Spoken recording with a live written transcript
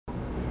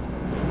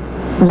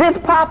This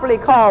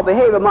popularly called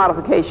behavior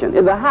modification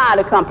is a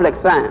highly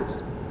complex science,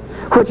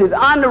 which is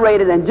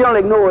underrated and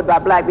generally ignored by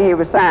black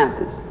behavior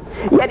scientists.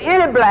 Yet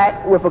any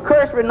black with a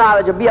cursory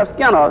knowledge of B.F.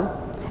 Skinner's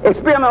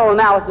experimental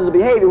analysis of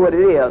behavior, what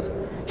it is,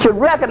 should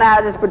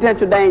recognize its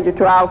potential danger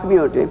to our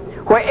community,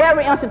 where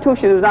every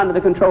institution is under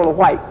the control of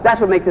whites.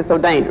 That's what makes it so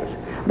dangerous.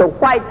 The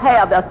whites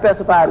have their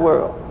specified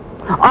world.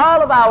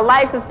 All of our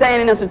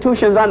life-sustaining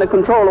institutions are under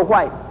control of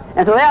whites.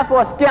 And so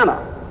therefore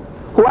Skinner,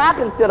 who I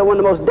consider one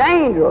of the most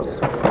dangerous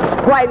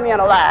white men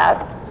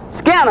alive,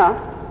 Skinner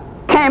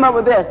came up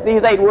with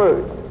these 8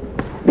 words.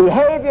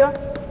 Behavior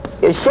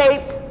is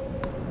shaped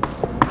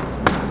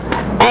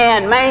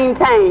and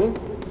maintained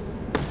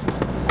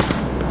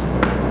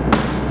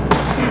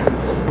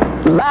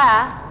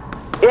by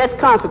its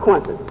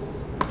consequences.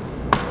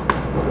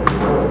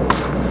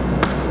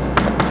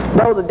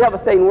 Those are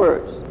devastating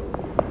words.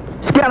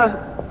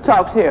 Skinner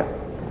talks here.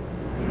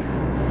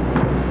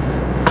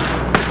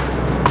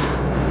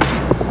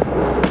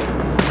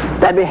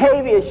 That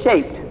behavior is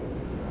shaped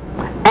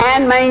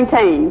and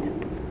maintained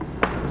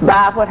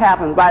by what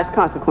happens, by its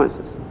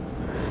consequences.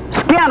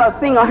 Skinner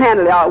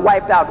single-handedly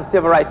wiped out the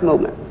civil rights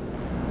movement.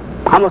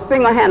 Almost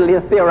single-handedly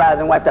theorized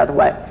and wiped out the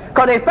white.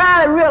 Because they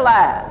finally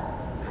realized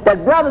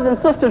that brothers and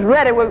sisters'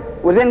 rhetoric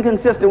was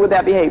inconsistent with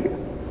their behavior.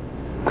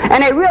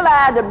 And they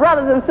realized that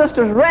brothers and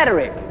sisters'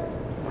 rhetoric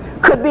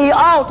could be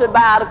altered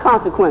by the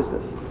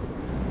consequences.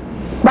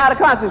 By the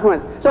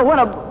consequences. So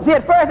see,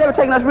 at first they were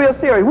taking us real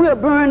serious. We'll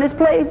burn this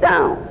place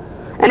down.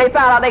 And they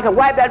found out they could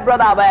wipe that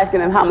brother out by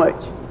asking him how much.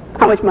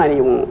 How much money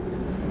you want?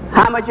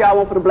 How much y'all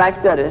want for the Black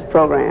Studies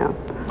program?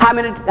 How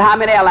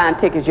many airline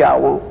tickets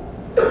y'all want?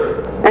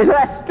 And so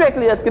that's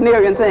strictly a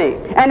Skinnerian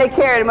thing. And they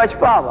carried it much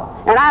further.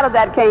 And out of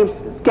that came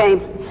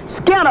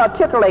Skinner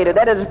articulated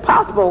that it is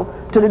possible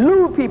to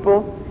delude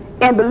people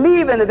in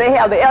believing that they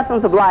have the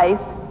essence of life,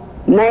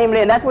 namely,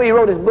 and that's where he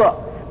wrote his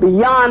book,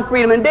 Beyond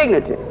Freedom and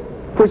Dignity,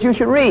 which you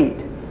should read.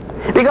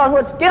 Because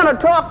what Skinner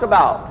talked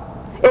about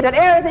is that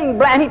everything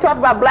black, he talked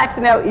about blacks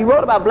in that, he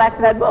wrote about blacks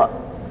in that book.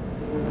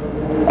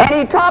 And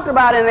he talked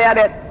about in there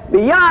that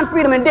beyond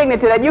freedom and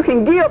dignity, that you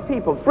can give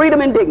people freedom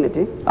and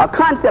dignity, or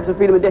concepts of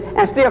freedom and dignity,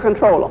 and still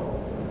control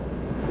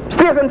them.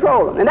 Still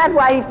control them. And that's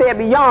why he said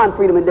beyond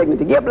freedom and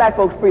dignity. Give black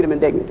folks freedom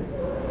and dignity.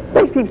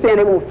 They keep saying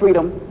they want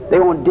freedom, they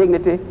want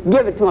dignity.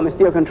 Give it to them and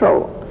still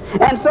control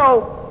them. And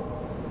so